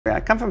I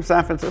come from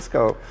San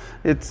Francisco.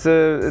 It's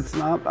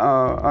not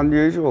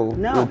unusual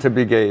to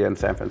be gay in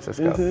San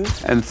Francisco.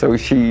 And so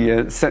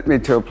she sent me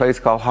to a place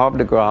called Havre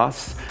de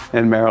Grace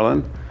in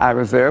Maryland. I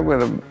was there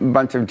with a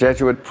bunch of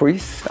Jesuit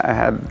priests. I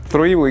had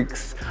 3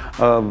 weeks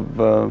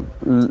of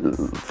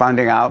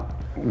finding out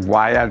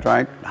why I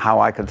drank, how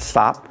I could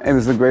stop. It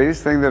was the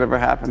greatest thing that ever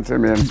happened to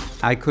me.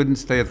 I couldn't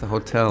stay at the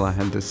hotel. I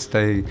had to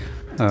stay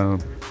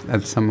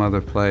at some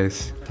other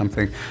place,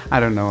 something. I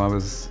don't know, I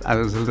was a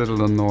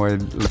little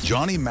annoyed.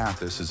 Johnny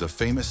Mathis is a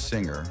famous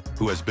singer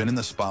who has been in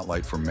the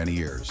spotlight for many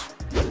years.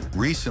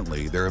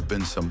 Recently, there have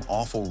been some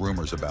awful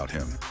rumors about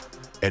him.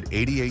 At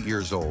 88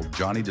 years old,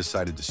 Johnny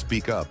decided to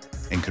speak up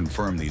and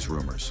confirm these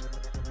rumors.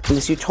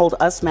 As you told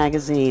Us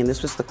magazine,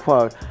 this was the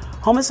quote,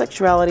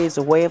 "Homosexuality is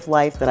a way of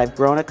life that I've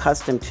grown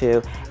accustomed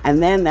to,"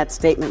 and then that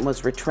statement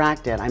was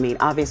retracted. I mean,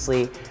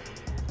 obviously,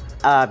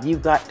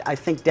 you've got, I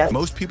think,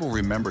 Most people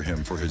remember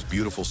him for his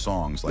beautiful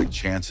songs like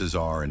Chances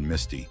Are and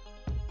Misty.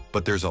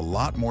 But there's a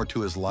lot more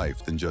to his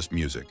life than just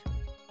music.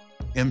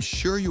 I'm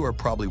sure you are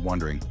probably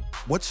wondering,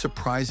 what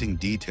surprising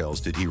details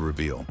did he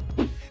reveal?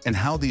 And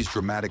how these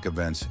dramatic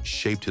events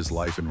shaped his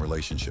life and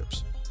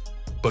relationships?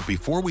 But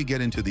before we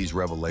get into these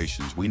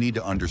revelations, we need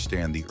to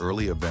understand the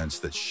early events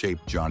that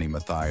shaped Johnny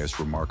Mathis'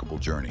 remarkable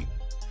journey.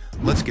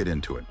 Let's get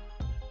into it.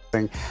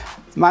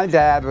 My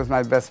dad was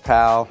my best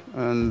pal,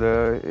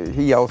 and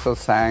he also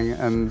sang,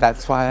 and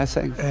that's why I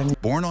sing.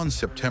 Born on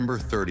September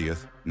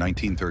 30th,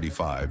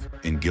 1935,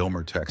 in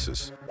Gilmer,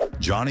 Texas,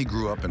 Johnny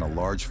grew up in a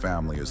large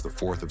family as the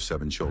fourth of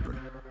 7 children.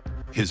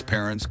 His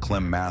parents,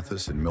 Clem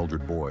Mathis and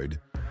Mildred Boyd,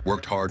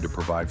 worked hard to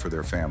provide for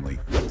their family,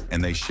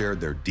 and they shared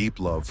their deep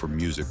love for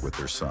music with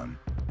their son.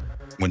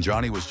 When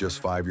Johnny was just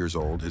 5 years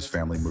old, his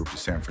family moved to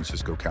San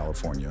Francisco,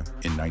 California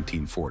in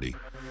 1940,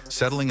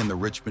 settling in the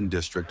Richmond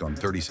district on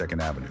 32nd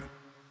Avenue.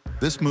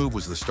 This move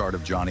was the start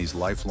of Johnny's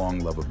lifelong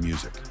love of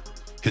music.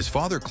 His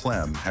father,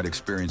 Clem, had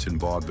experience in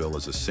vaudeville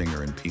as a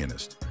singer and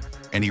pianist,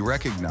 and he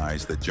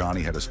recognized that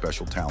Johnny had a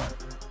special talent.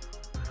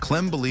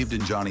 Clem believed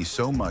in Johnny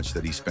so much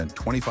that he spent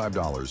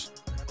 $25,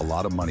 a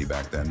lot of money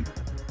back then,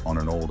 on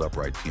an old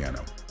upright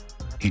piano.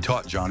 He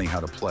taught Johnny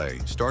how to play,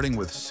 starting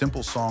with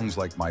simple songs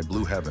like My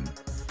Blue Heaven.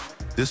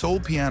 This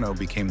old piano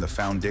became the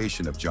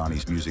foundation of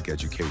Johnny's music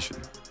education,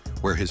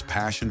 where his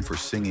passion for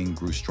singing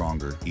grew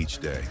stronger each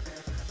day.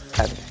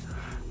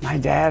 My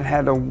dad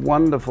had a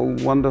wonderful,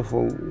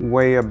 wonderful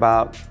way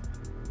about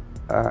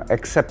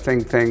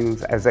accepting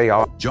things as they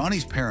are.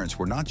 Johnny's parents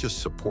were not just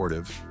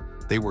supportive,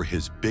 they were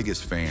his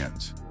biggest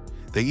fans.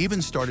 They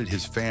even started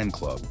his fan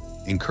club,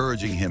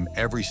 encouraging him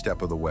every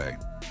step of the way.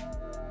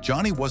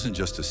 Johnny wasn't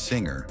just a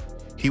singer,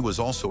 he was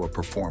also a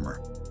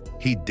performer.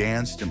 He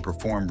danced and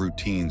performed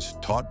routines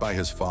taught by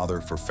his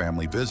father for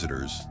family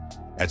visitors,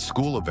 at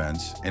school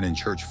events, and in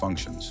church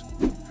functions.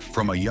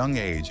 From a young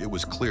age, it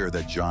was clear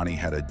that Johnny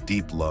had a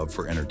deep love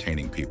for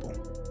entertaining people.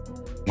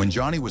 When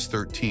Johnny was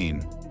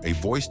 13, a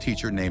voice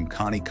teacher named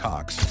Connie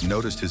Cox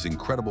noticed his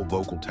incredible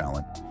vocal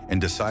talent and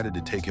decided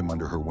to take him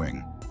under her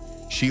wing.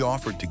 She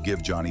offered to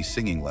give Johnny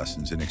singing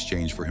lessons in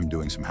exchange for him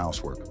doing some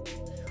housework.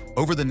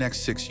 Over the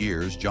next 6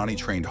 years, Johnny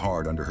trained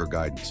hard under her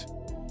guidance.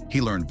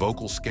 He learned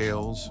vocal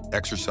scales,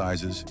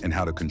 exercises, and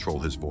how to control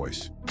his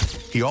voice.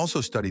 He also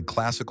studied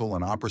classical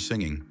and opera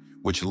singing,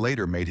 which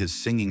later made his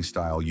singing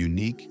style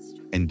unique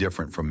and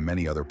different from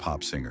many other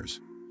pop singers.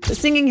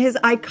 Singing his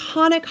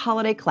iconic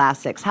holiday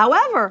classics.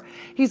 However,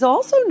 he's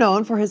also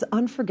known for his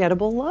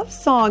unforgettable love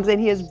songs,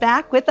 and he is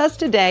back with us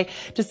today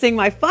to sing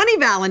My Funny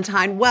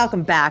Valentine.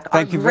 Welcome back,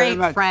 Thank you very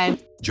much.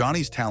 friend.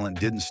 Johnny's talent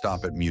didn't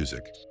stop at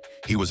music.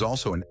 He was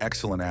also an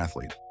excellent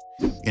athlete.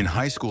 In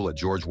high school at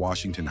George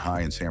Washington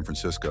High in San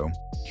Francisco,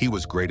 he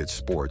was great at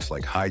sports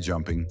like high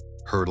jumping,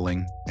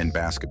 hurdling, and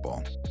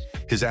basketball.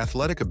 His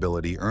athletic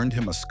ability earned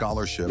him a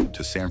scholarship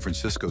to San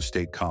Francisco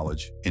State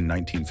College in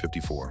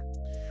 1954.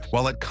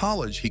 While at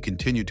college, he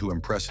continued to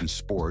impress in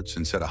sports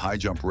and set a high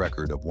jump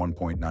record of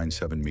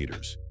 1.97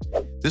 meters.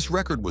 This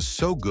record was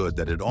so good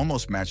that it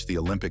almost matched the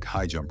Olympic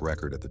high jump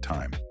record at the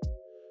time.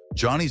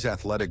 Johnny's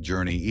athletic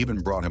journey even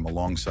brought him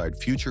alongside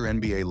future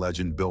NBA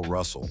legend Bill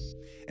Russell,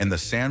 and the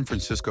San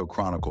Francisco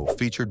Chronicle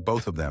featured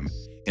both of them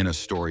in a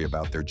story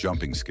about their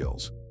jumping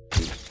skills.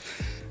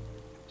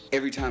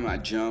 Every time I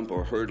jump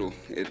or hurdle,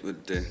 it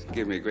would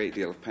give me a great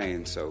deal of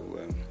pain, so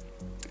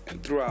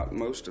throughout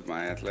most of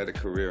my athletic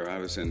career, I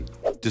was in...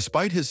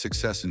 Despite his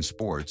success in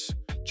sports,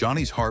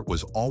 Johnny's heart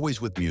was always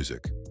with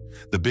music.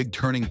 The big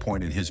turning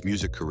point in his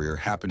music career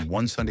happened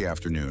one Sunday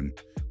afternoon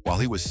while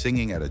he was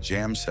singing at a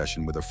jam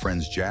session with a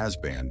friend's jazz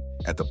band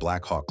at the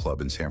Black Hawk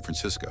Club in San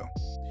Francisco.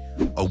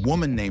 A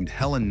woman named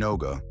Helen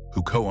Noga,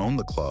 who co-owned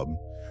the club,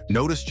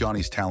 noticed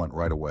Johnny's talent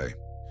right away.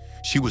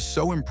 She was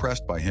so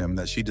impressed by him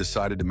that she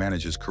decided to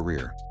manage his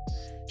career.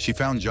 She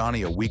found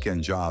Johnny a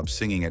weekend job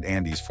singing at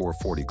Andy's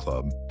 440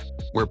 Club,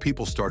 where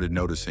people started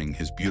noticing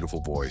his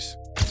beautiful voice.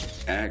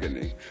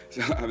 Agony.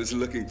 So I was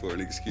looking for an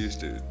excuse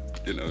to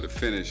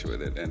finish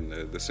with it, and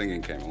the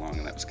singing came along,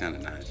 and that was kind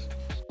of nice.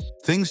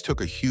 Things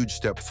took a huge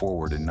step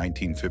forward in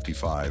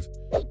 1955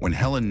 when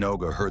Helen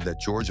Noga heard that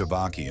George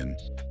Avakian,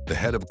 the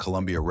head of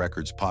Columbia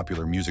Records'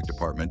 popular music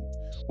department,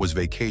 was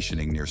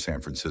vacationing near San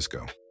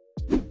Francisco.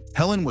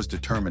 Helen was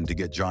determined to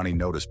get Johnny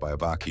noticed by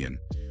Avakian,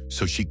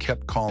 so she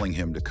kept calling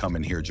him to come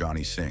and hear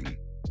Johnny sing.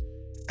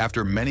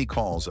 After many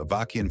calls,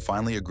 Avakian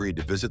finally agreed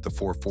to visit the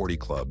 440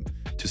 Club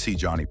to see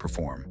Johnny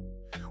perform.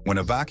 When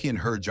Avakian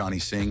heard Johnny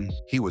sing,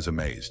 he was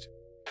amazed.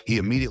 He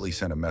immediately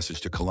sent a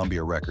message to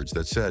Columbia Records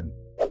that said,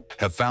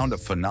 "Have found a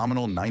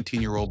phenomenal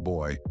 19-year-old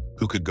boy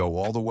who could go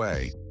all the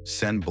way,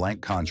 send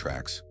blank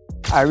contracts."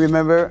 I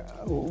remember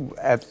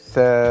at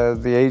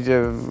the age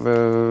of...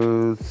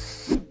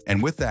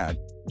 And with that,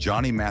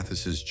 Johnny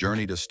Mathis's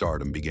journey to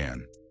stardom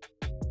began.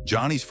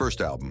 Johnny's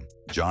first album,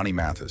 Johnny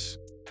Mathis,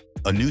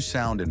 a new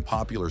sound and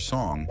popular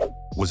song,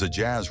 was a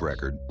jazz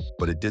record,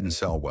 but it didn't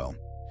sell well.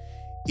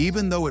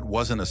 Even though it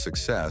wasn't a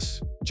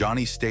success,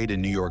 Johnny stayed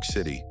in New York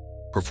City,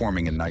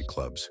 performing in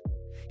nightclubs.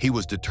 He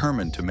was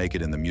determined to make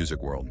it in the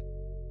music world.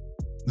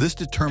 This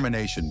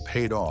determination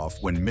paid off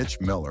when Mitch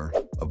Miller,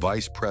 a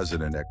vice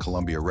president at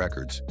Columbia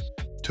Records,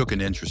 took an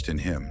interest in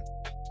him.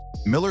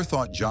 Miller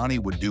thought Johnny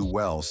would do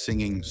well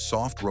singing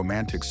soft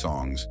romantic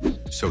songs,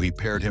 so he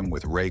paired him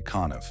with Ray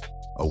Conniff,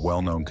 a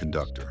well-known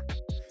conductor.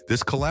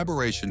 This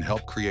collaboration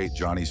helped create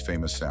Johnny's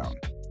famous sound.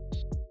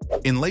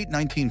 In late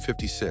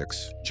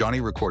 1956,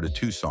 Johnny recorded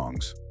 2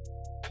 songs,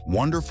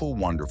 Wonderful,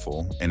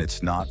 Wonderful, and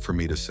It's Not For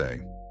Me To Say.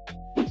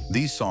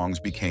 These songs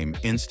became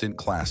instant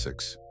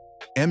classics.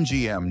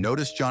 MGM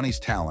noticed Johnny's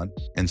talent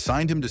and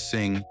signed him to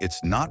sing It's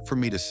Not For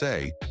Me To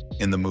Say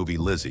in the movie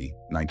Lizzie,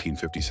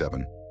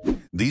 1957.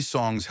 These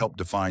songs helped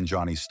define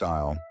Johnny's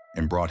style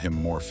and brought him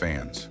more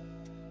fans.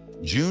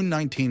 June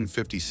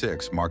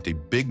 1956 marked a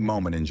big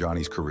moment in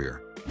Johnny's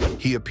career.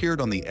 He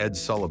appeared on The Ed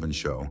Sullivan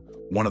Show,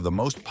 one of the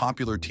most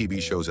popular TV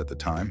shows at the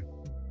time.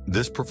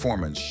 This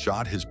performance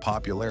shot his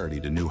popularity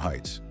to new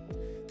heights.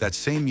 That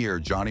same year,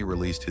 Johnny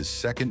released his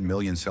second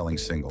million-selling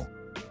single,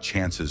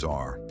 Chances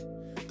Are.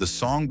 The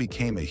song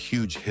became a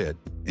huge hit,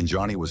 and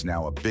Johnny was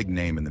now a big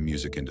name in the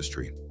music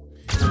industry.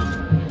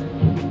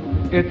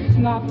 It's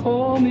not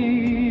for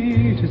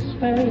me to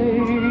say.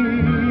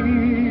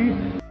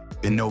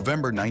 In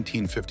November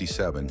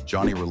 1957,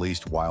 Johnny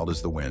released Wild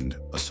as the Wind,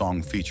 a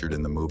song featured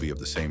in the movie of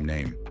the same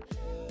name.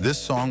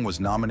 This song was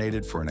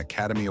nominated for an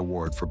Academy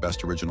Award for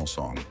Best Original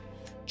Song.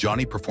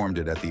 Johnny performed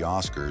it at the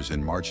Oscars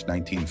in March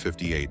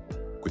 1958,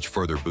 which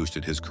further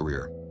boosted his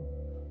career.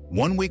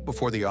 1 week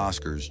before the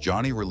Oscars,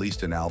 Johnny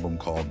released an album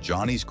called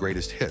Johnny's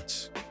Greatest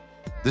Hits.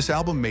 This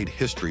album made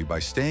history by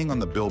staying on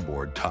the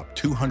Billboard Top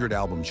 200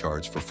 album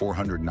charts for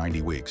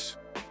 490 weeks,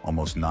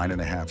 almost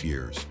 9.5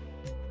 years.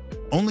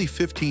 Only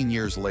 15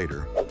 years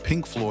later,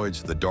 Pink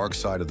Floyd's The Dark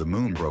Side of the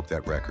Moon broke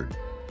that record.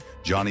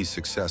 Johnny's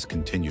success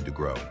continued to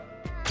grow.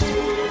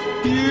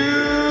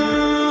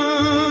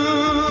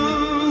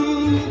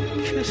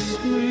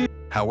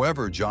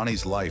 However,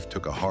 Johnny's life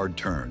took a hard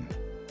turn.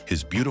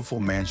 His beautiful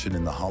mansion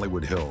in the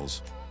Hollywood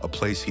Hills, a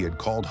place he had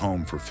called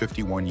home for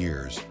 51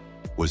 years,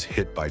 was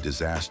hit by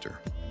disaster.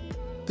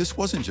 This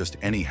wasn't just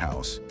any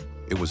house,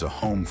 it was a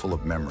home full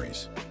of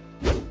memories.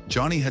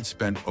 Johnny had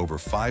spent over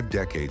 5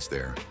 decades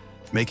there,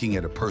 making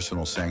it a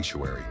personal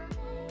sanctuary.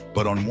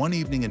 But on one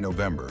evening in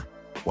November,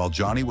 while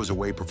Johnny was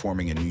away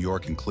performing in New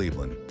York and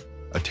Cleveland,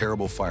 a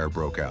terrible fire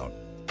broke out.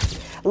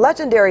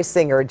 Legendary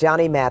singer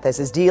Johnny Mathis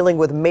is dealing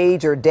with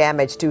major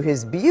damage to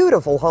his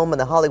beautiful home in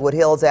the Hollywood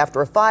Hills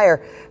after a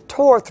fire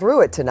tore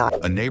through it tonight.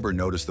 A neighbor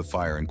noticed the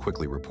fire and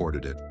quickly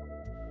reported it.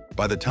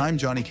 By the time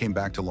Johnny came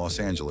back to Los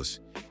Angeles,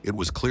 it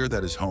was clear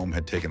that his home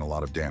had taken a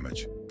lot of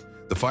damage.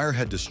 The fire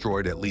had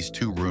destroyed at least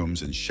 2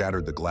 rooms and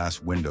shattered the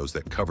glass windows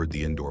that covered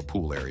the indoor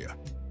pool area.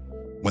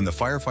 When the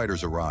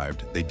firefighters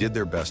arrived, they did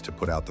their best to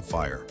put out the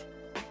fire,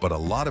 but a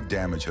lot of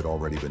damage had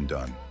already been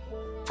done.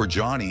 For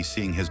Johnny,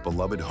 seeing his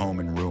beloved home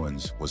in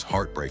ruins was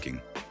heartbreaking.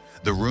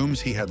 The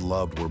rooms he had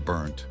loved were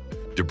burnt,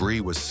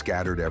 debris was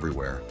scattered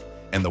everywhere,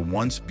 and the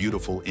once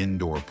beautiful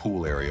indoor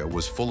pool area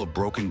was full of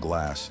broken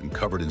glass and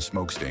covered in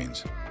smoke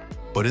stains.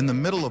 But in the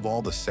middle of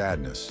all the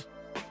sadness,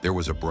 there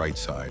was a bright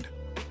side.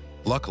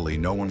 Luckily,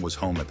 no one was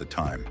home at the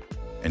time,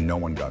 and no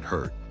one got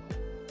hurt.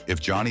 If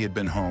Johnny had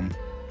been home,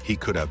 he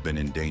could have been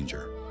in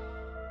danger.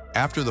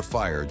 After the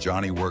fire,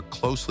 Johnny worked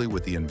closely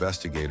with the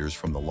investigators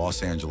from the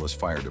Los Angeles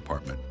Fire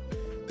Department.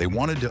 They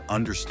wanted to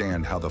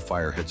understand how the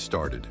fire had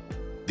started.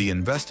 The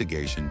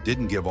investigation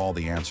didn't give all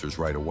the answers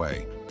right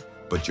away,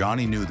 but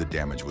Johnny knew the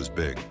damage was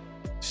big.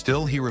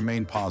 Still, he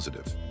remained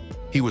positive.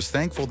 He was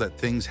thankful that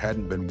things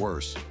hadn't been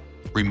worse,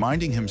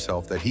 reminding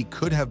himself that he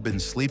could have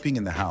been sleeping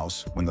in the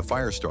house when the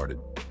fire started.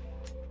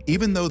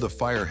 Even though the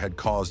fire had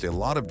caused a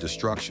lot of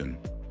destruction,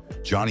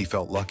 Johnny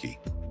felt lucky.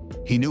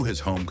 He knew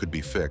his home could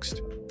be fixed,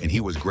 and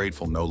he was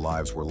grateful no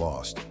lives were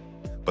lost.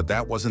 But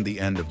that wasn't the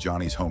end of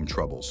Johnny's home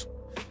troubles.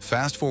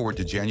 Fast forward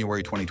to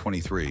January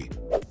 2023,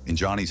 and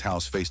Johnny's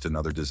house faced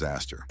another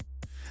disaster.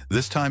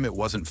 This time it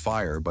wasn't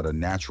fire, but a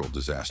natural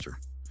disaster.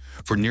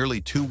 For nearly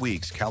 2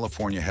 weeks,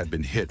 California had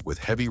been hit with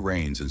heavy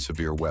rains and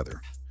severe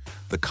weather.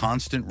 The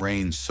constant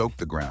rain soaked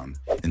the ground,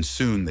 and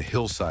soon the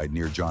hillside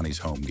near Johnny's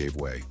home gave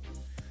way.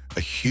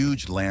 A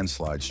huge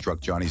landslide struck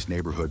Johnny's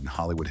neighborhood in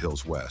Hollywood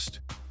Hills West.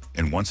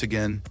 And once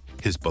again,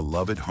 his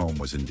beloved home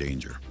was in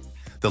danger.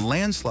 The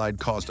landslide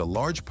caused a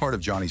large part of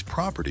Johnny's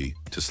property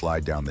to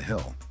slide down the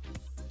hill.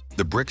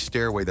 The brick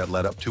stairway that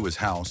led up to his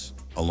house,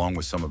 along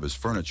with some of his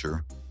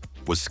furniture,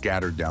 was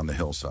scattered down the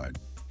hillside.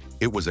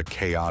 It was a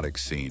chaotic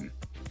scene.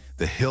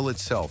 The hill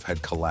itself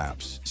had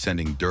collapsed,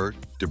 sending dirt,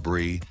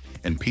 debris,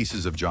 and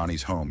pieces of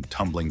Johnny's home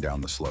tumbling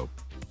down the slope.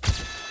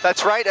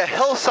 That's right, a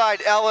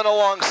hillside, Ellen,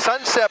 along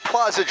Sunset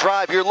Plaza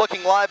Drive. You're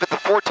looking live at the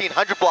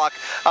 1400 block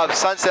of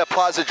Sunset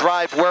Plaza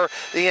Drive, where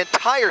the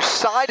entire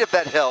side of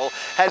that hill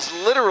has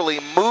literally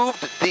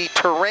moved the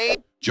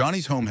terrain.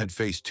 Johnny's home had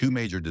faced two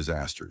major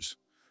disasters.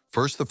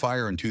 First the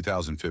fire in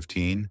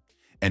 2015,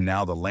 and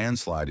now the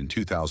landslide in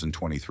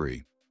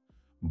 2023.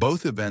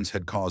 Both events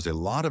had caused a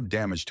lot of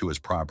damage to his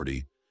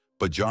property,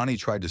 but Johnny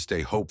tried to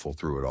stay hopeful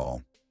through it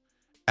all.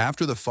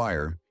 After the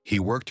fire, he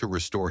worked to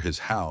restore his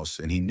house,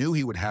 and he knew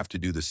he would have to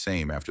do the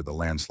same after the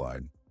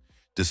landslide.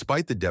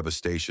 Despite the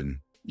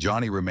devastation,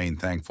 Johnny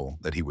remained thankful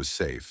that he was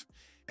safe,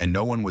 and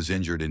no one was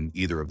injured in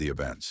either of the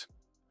events.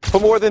 For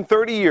more than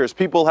 30 years,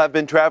 people have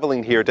been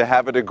traveling here to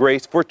Havre de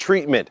Grace for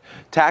treatment,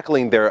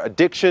 tackling their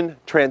addiction,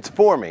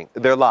 transforming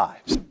their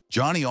lives.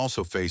 Johnny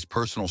also faced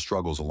personal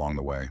struggles along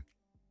the way.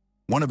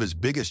 One of his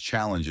biggest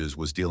challenges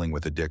was dealing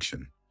with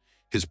addiction.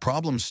 His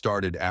problems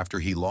started after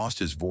he lost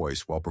his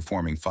voice while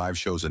performing 5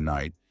 shows a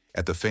night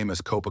at the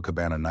famous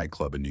Copacabana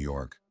nightclub in New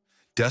York.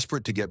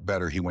 Desperate to get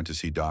better, he went to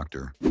see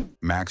Dr.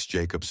 Max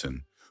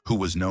Jacobson, who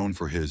was known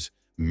for his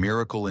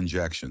miracle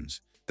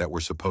injections that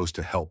were supposed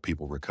to help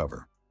people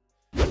recover.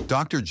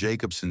 Dr.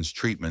 Jacobson's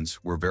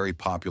treatments were very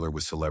popular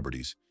with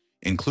celebrities,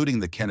 including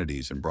the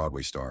Kennedys and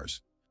Broadway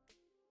stars.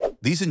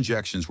 These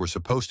injections were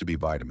supposed to be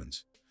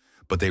vitamins,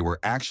 but they were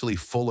actually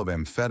full of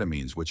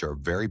amphetamines, which are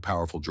very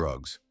powerful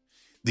drugs.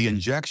 The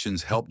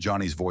injections helped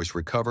Johnny's voice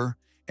recover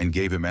and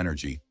gave him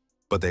energy,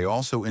 but they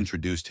also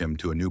introduced him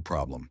to a new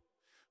problem: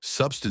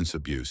 substance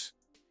abuse.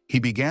 He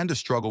began to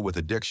struggle with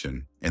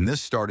addiction, and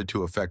this started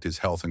to affect his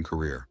health and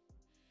career.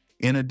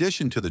 In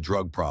addition to the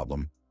drug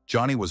problem,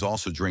 Johnny was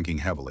also drinking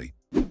heavily.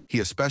 He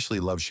especially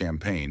loved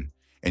champagne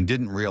and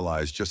didn't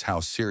realize just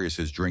how serious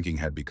his drinking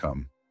had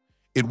become.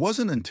 It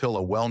wasn't until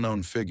a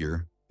well-known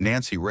figure,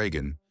 Nancy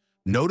Reagan,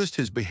 noticed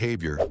his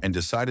behavior and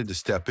decided to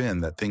step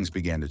in that things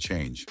began to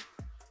change.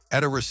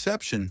 At a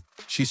reception,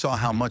 she saw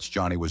how much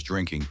Johnny was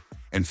drinking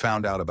and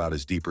found out about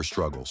his deeper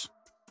struggles.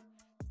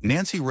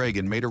 Nancy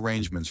Reagan made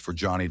arrangements for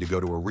Johnny to go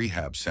to a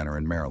rehab center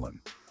in Maryland.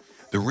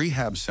 The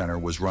rehab center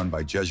was run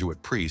by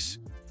Jesuit priests,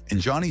 and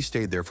Johnny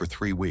stayed there for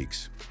 3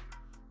 weeks.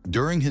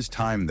 During his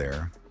time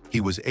there, he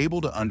was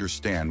able to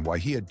understand why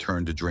he had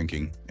turned to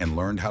drinking and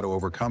learned how to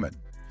overcome it.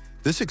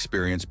 This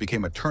experience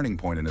became a turning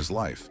point in his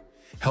life,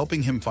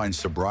 helping him find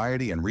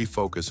sobriety and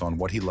refocus on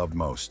what he loved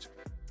most: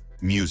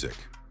 music.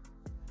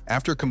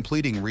 After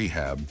completing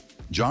rehab,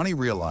 Johnny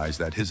realized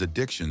that his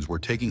addictions were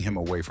taking him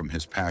away from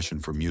his passion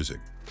for music.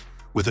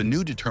 With a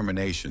new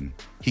determination,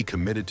 he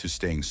committed to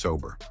staying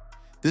sober.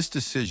 This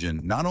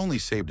decision not only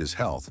saved his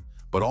health,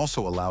 but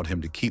also allowed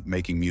him to keep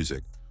making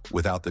music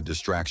without the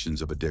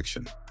distractions of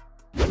addiction.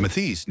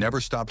 Mathis never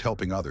stopped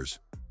helping others.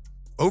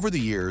 Over the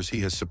years,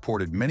 he has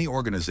supported many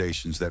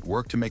organizations that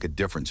work to make a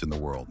difference in the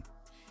world.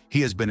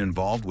 He has been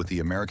involved with the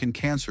American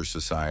Cancer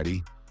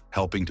Society,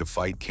 helping to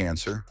fight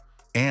cancer,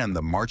 and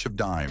the March of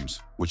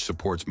Dimes, which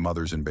supports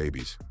mothers and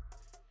babies.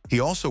 He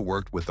also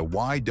worked with the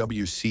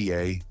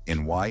YWCA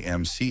and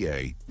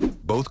YMCA,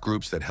 both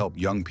groups that help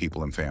young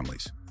people and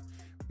families.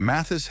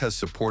 Mathis has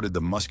supported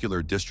the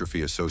Muscular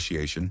Dystrophy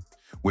Association,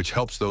 which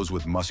helps those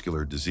with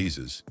muscular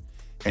diseases,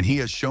 and he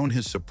has shown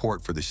his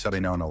support for the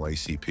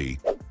NAACP,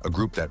 a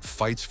group that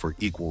fights for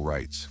equal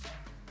rights.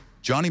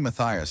 Johnny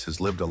Mathis has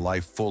lived a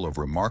life full of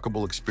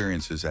remarkable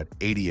experiences. At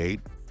 88,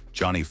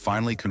 Johnny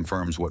finally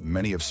confirms what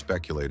many have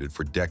speculated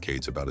for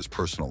decades about his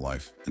personal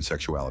life and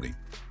sexuality.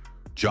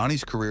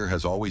 Johnny's career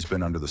has always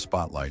been under the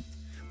spotlight,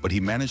 but he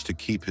managed to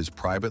keep his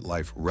private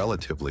life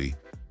relatively.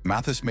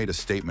 Mathis made a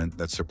statement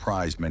that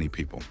surprised many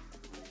people.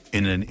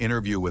 In an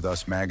interview with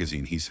Us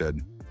magazine, he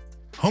said,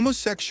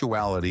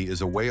 "Homosexuality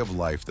is a way of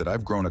life that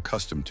I've grown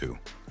accustomed to."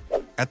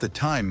 At the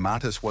time,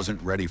 Mathis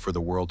wasn't ready for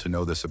the world to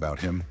know this about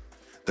him.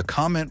 The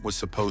comment was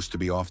supposed to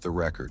be off the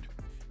record,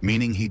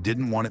 meaning he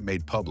didn't want it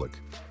made public,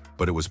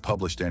 but it was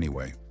published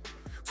anyway.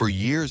 For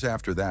years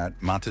after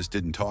that, Mathis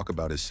didn't talk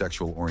about his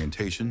sexual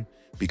orientation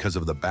because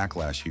of the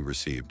backlash he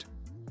received.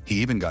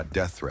 He even got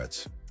death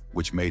threats,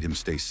 which made him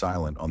stay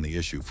silent on the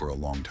issue for a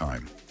long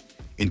time.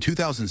 In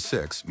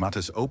 2006,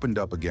 Mathis opened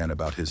up again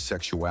about his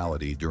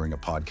sexuality during a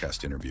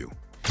podcast interview.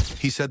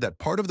 He said that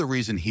part of the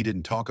reason he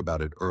didn't talk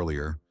about it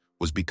earlier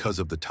was because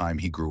of the time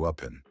he grew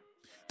up in.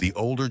 The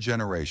older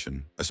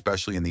generation,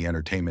 especially in the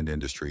entertainment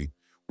industry,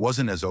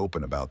 wasn't as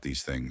open about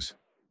these things.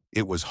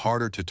 It was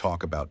harder to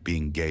talk about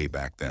being gay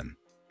back then.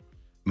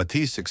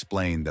 Mathis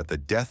explained that the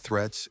death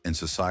threats and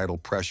societal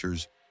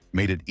pressures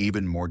made it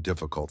even more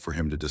difficult for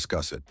him to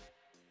discuss it.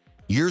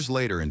 Years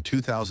later, in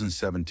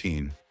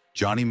 2017,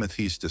 Johnny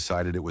Mathis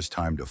decided it was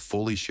time to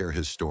fully share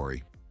his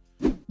story.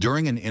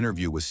 During an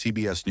interview with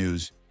CBS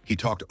News, he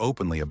talked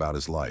openly about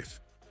his life.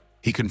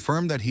 He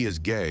confirmed that he is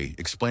gay,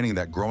 explaining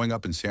that growing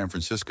up in San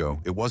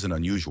Francisco, it wasn't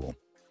unusual.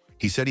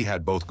 He said he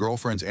had both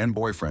girlfriends and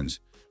boyfriends,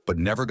 but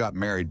never got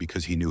married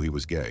because he knew he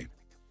was gay.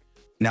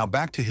 Now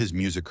back to his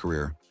music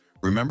career.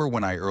 Remember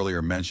when I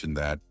earlier mentioned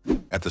that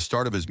at the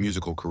start of his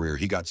musical career,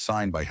 he got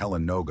signed by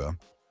Helen Noga?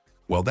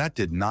 Well, that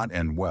did not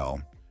end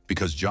well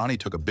because Johnny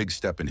took a big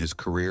step in his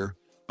career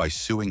by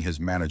suing his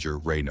manager,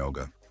 Ray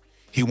Noga.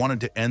 He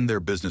wanted to end their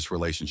business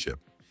relationship,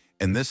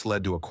 and this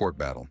led to a court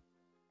battle.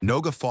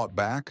 Noga fought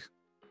back,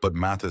 but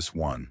Mathis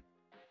won.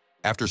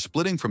 After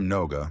splitting from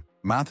Noga,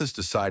 Mathis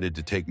decided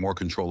to take more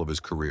control of his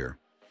career.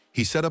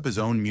 He set up his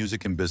own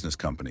music and business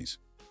companies.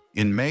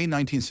 In May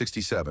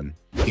 1967,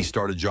 he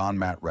started John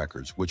Matt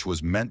Records, which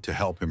was meant to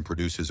help him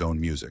produce his own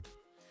music.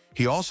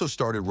 He also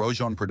started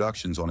Rojon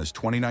Productions on his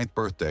 29th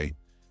birthday,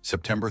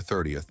 September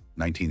 30th,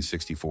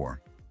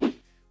 1964.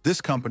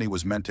 This company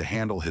was meant to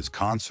handle his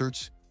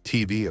concerts,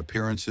 TV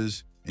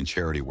appearances, and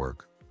charity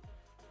work.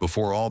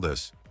 Before all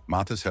this,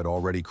 Mathis had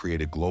already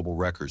created Global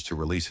Records to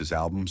release his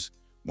albums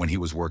when he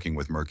was working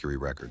with Mercury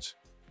Records.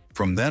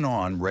 From then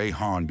on, Ray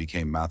Hahn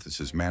became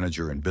Mathis's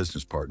manager and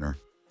business partner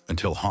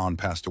until Hahn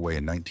passed away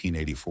in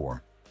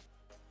 1984.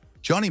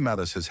 Johnny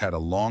Mathis has had a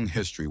long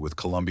history with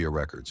Columbia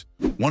Records,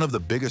 one of the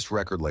biggest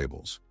record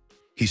labels.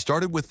 He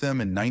started with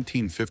them in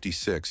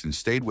 1956 and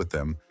stayed with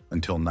them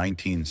until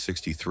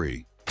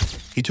 1963.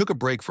 He took a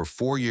break for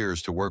 4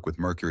 years to work with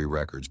Mercury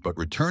Records, but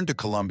returned to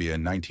Columbia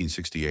in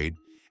 1968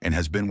 and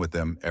has been with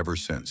them ever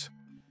since.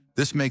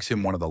 This makes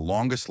him one of the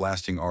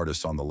longest-lasting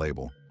artists on the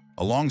label,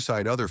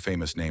 alongside other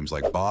famous names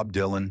like Bob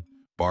Dylan,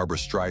 Barbra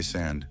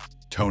Streisand,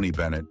 Tony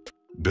Bennett,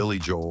 Billy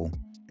Joel,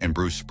 and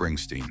Bruce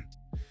Springsteen.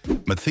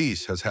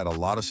 Mathis has had a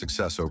lot of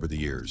success over the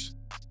years.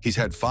 He's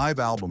had 5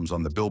 albums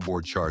on the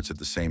Billboard charts at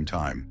the same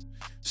time,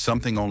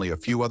 something only a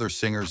few other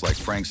singers like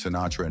Frank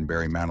Sinatra and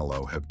Barry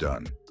Manilow have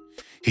done.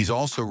 He's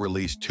also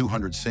released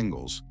 200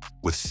 singles,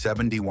 with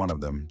 71 of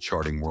them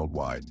charting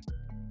worldwide.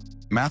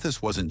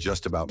 Mathis wasn't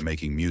just about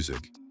making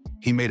music.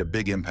 He made a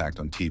big impact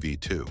on TV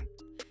too.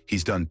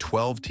 He's done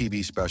 12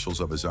 TV specials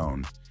of his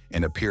own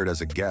and appeared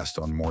as a guest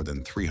on more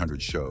than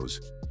 300 shows.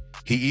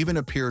 He even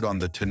appeared on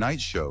The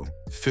Tonight Show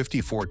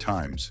 54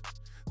 times.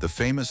 The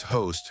famous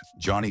host,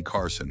 Johnny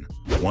Carson,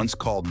 once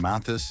called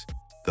Mathis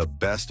the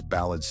best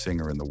ballad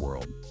singer in the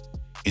world.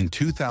 In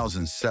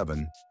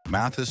 2007,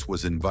 Mathis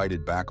was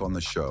invited back on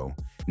the show,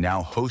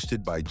 now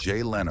hosted by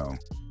Jay Leno,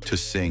 to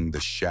sing The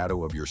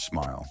Shadow of Your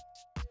Smile.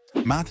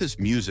 Mathis'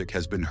 music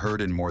has been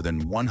heard in more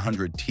than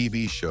 100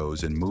 TV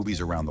shows and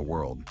movies around the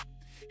world.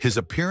 His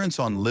appearance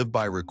on Live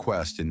by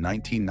Request in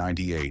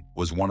 1998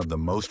 was one of the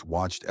most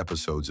watched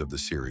episodes of the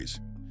series.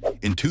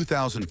 In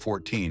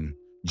 2014,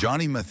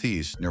 Johnny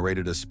Mathis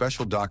narrated a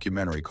special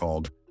documentary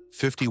called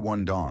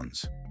 51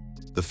 Dons.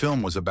 The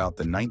film was about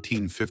the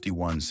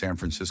 1951 San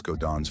Francisco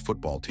Dons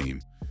football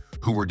team,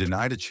 who were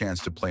denied a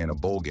chance to play in a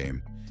bowl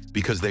game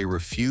because they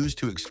refused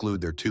to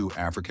exclude their 2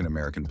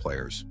 African-American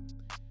players.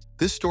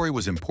 This story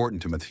was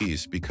important to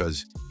Mathis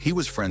because he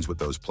was friends with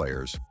those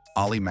players,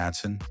 Ollie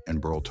Matson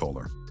and Burl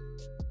Toller.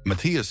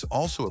 Mathis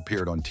also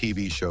appeared on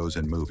TV shows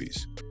and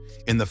movies.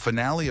 In the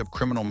finale of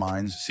Criminal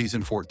Minds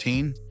Season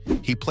 14,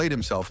 he played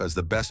himself as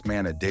the best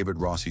man at David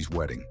Rossi's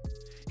wedding.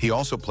 He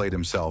also played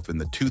himself in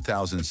the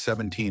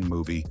 2017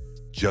 movie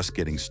Just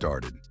Getting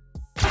Started.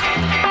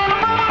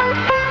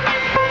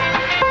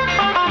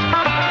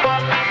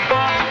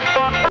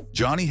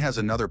 Johnny has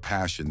another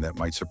passion that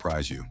might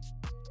surprise you: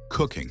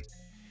 cooking.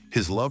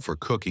 His love for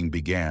cooking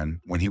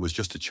began when he was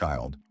just a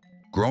child,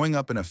 growing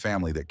up in a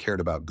family that cared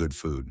about good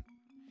food.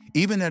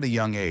 Even at a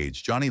young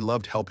age, Johnny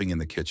loved helping in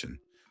the kitchen,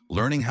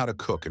 learning how to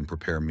cook and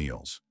prepare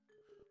meals.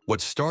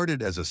 What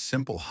started as a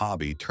simple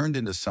hobby turned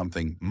into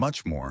something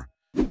much more.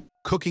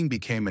 Cooking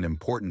became an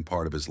important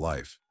part of his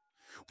life.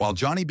 While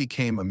Johnny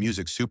became a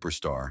music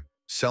superstar,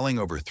 selling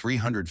over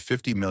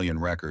 350 million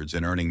records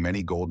and earning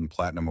many gold and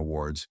platinum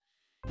awards,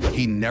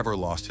 he never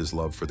lost his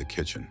love for the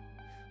kitchen.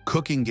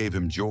 Cooking gave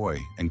him joy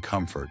and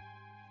comfort.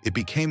 It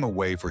became a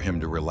way for him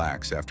to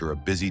relax after a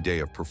busy day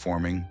of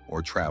performing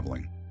or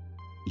traveling.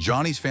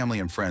 Johnny's family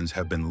and friends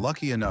have been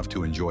lucky enough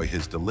to enjoy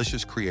his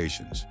delicious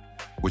creations,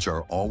 which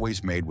are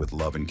always made with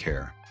love and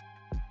care.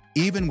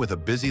 Even with a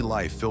busy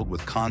life filled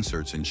with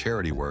concerts and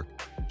charity work,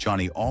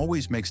 Johnny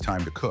always makes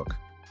time to cook.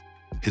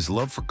 His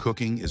love for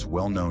cooking is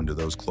well known to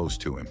those close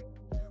to him.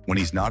 When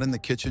he's not in the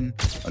kitchen,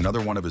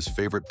 another one of his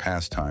favorite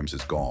pastimes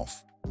is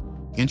golf.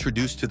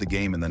 Introduced to the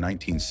game in the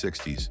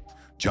 1960s,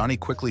 Johnny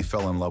quickly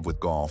fell in love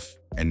with golf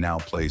and now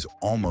plays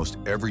almost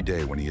every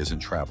day when he isn't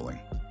traveling.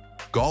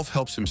 Golf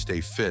helps him stay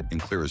fit and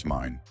clear his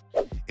mind.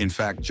 In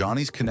fact,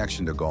 Johnny's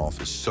connection to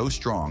golf is so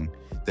strong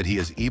that he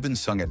has even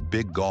sung at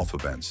big golf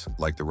events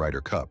like the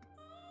Ryder Cup.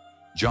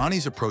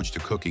 Johnny's approach to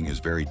cooking is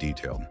very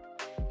detailed.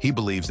 He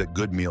believes that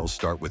good meals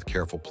start with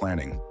careful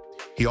planning.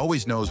 He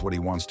always knows what he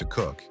wants to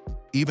cook,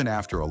 even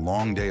after a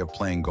long day of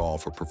playing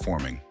golf or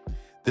performing.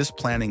 This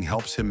planning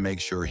helps him make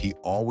sure he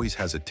always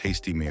has a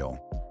tasty meal,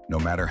 no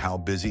matter how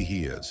busy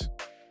he is.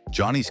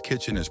 Johnny's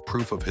kitchen is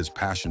proof of his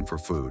passion for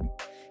food.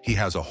 He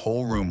has a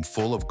whole room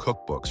full of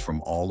cookbooks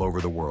from all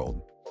over the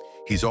world.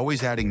 He's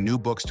always adding new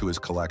books to his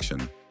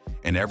collection,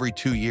 and every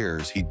 2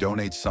 years he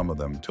donates some of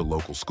them to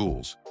local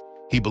schools.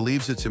 He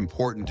believes it's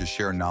important to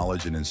share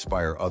knowledge and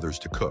inspire others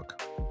to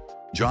cook.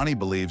 Johnny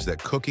believes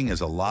that cooking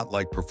is a lot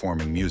like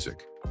performing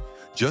music.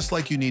 Just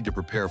like you need to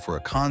prepare for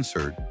a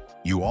concert,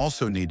 you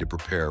also need to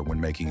prepare when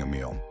making a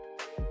meal.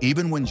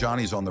 Even when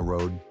Johnny's on the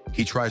road,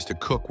 he tries to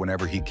cook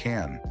whenever he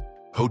can.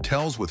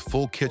 Hotels with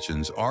full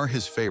kitchens are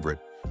his favorite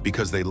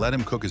because they let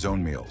him cook his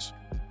own meals.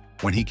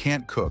 When he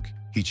can't cook,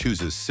 he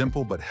chooses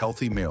simple but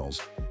healthy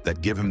meals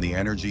that give him the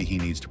energy he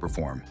needs to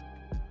perform.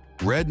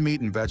 Red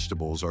meat and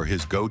vegetables are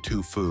his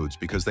go-to foods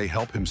because they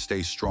help him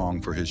stay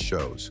strong for his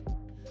shows.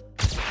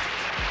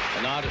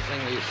 And now to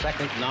sing the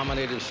second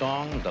nominated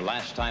song, The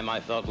Last Time I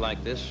Felt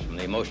Like This, from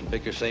the motion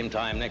picture Same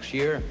Time Next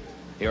Year.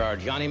 Here are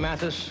Johnny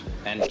Mathis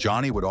and...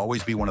 Johnny would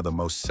always be one of the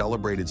most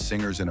celebrated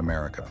singers in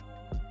America.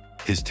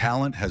 His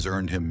talent has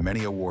earned him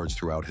many awards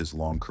throughout his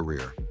long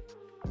career.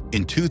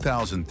 In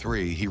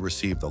 2003, he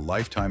received the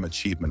Lifetime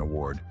Achievement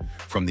Award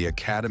from the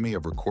Academy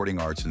of Recording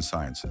Arts and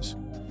Sciences.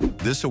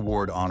 This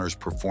award honors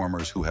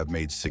performers who have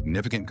made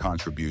significant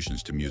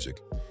contributions to music,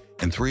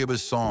 and 3 of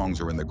his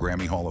songs are in the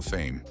Grammy Hall of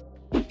Fame.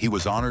 He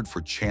was honored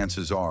for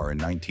Chances Are in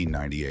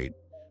 1998,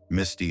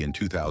 Misty in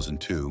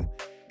 2002,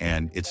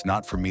 and It's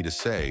Not For Me To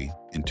Say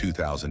in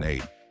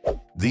 2008.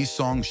 These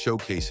songs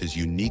showcase his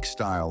unique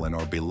style and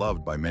are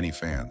beloved by many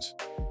fans.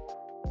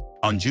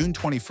 On June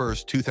 21,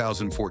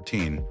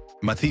 2014,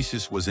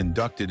 Mathis was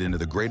inducted into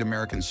the Great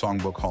American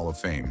Songbook Hall of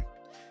Fame.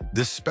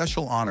 This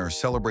special honor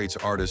celebrates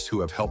artists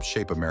who have helped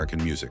shape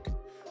American music.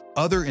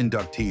 Other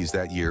inductees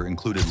that year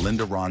included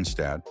Linda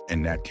Ronstadt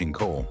and Nat King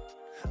Cole.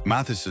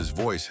 Mathis's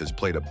voice has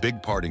played a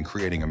big part in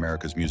creating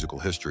America's musical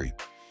history.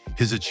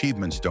 His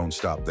achievements don't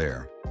stop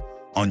there.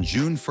 On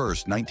June 1,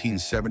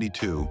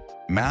 1972,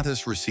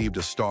 Mathis received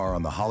a star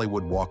on the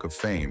Hollywood Walk of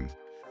Fame,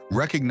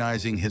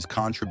 recognizing his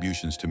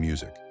contributions to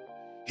music.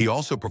 He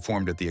also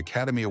performed at the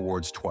Academy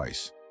Awards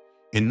twice.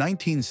 In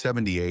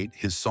 1978,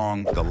 his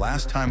song, The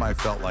Last Time I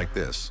Felt Like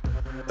This,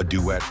 a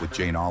duet with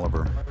Jane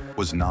Oliver,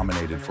 was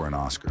nominated for an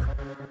Oscar.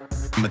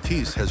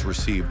 Mathis has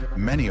received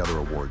many other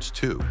awards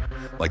too,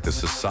 like the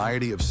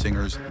Society of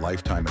Singers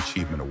Lifetime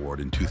Achievement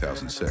Award in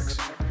 2006.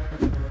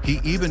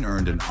 He even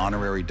earned an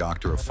honorary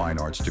Doctor of Fine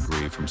Arts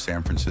degree from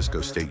San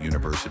Francisco State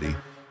University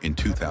in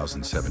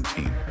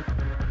 2017.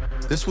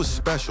 This was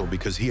special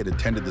because he had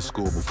attended the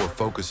school before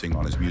focusing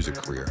on his music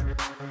career.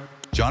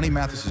 Johnny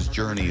Mathis's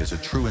journey is a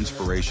true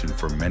inspiration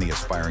for many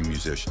aspiring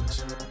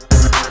musicians.